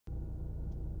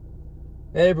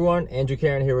Hey everyone, Andrew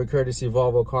Caron here with Courtesy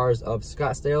Volvo Cars of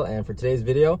Scottsdale, and for today's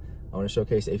video I want to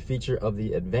showcase a feature of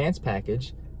the advanced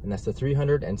package, and that's the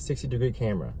 360-degree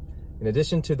camera. In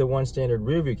addition to the one standard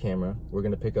rear view camera, we're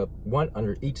going to pick up one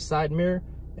under each side mirror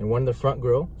and one in the front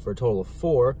grille for a total of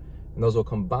 4, and those will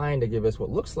combine to give us what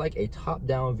looks like a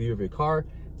top-down view of your car.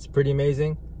 It's pretty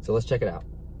amazing, so let's check it out.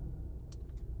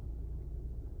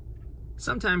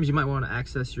 Sometimes you might want to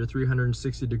access your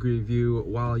 360-degree view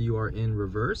while you are in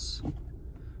reverse.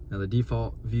 Now the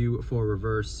default view for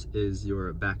reverse is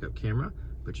your backup camera,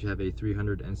 but you have a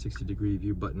 360-degree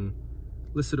view button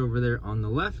listed over there on the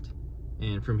left.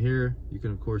 And from here, you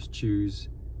can of course choose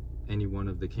any one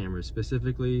of the cameras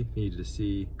specifically. If you needed to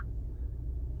see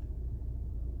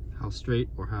how straight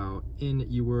or how in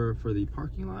you were for the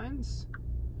parking lines,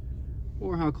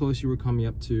 or how close you were coming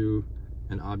up to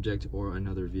an object or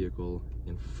another vehicle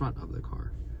in front of the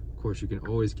car. Of course, you can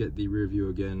always get the rear view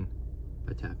again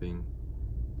by tapping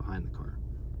behind the car.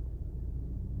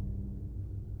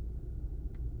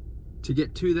 To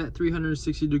get to that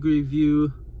 360-degree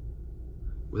view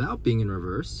without being in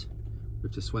reverse, we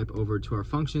have to swipe over to our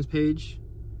functions page.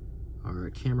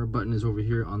 Our camera button is over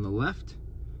here on the left,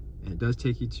 and it does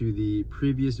take you to the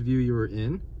previous view you were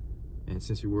in. And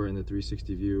since we were in the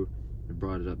 360 view, it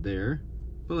brought it up there.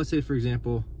 But let's say, for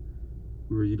example,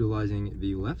 we were utilizing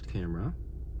the left camera.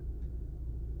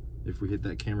 If we hit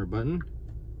that camera button,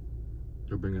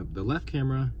 it'll bring up the left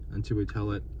camera until we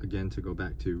tell it again to go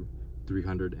back to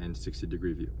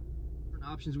 360-degree view. Different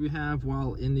options we have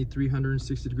while in the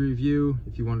 360-degree view.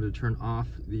 If you wanted to turn off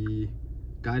the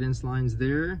guidance lines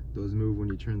there, those move when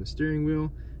you turn the steering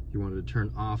wheel. If you wanted to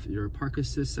turn off your park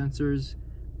assist sensors,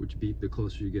 which beep the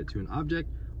closer you get to an object,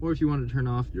 or if you wanted to turn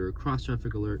off your cross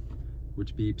traffic alert,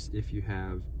 which beeps if you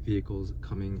have vehicles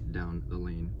coming down the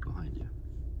lane behind you.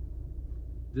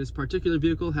 This particular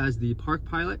vehicle has the Park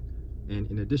Pilot, and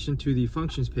in addition to the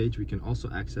functions page, we can also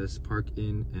access park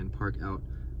in and park out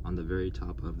on the very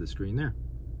top of the screen there.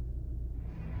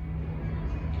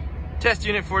 Test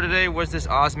unit for today was this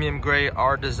osmium gray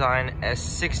R Design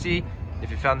S60.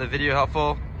 If you found the video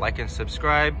helpful, like and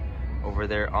subscribe over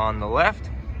there on the left,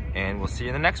 and we'll see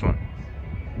you in the next one.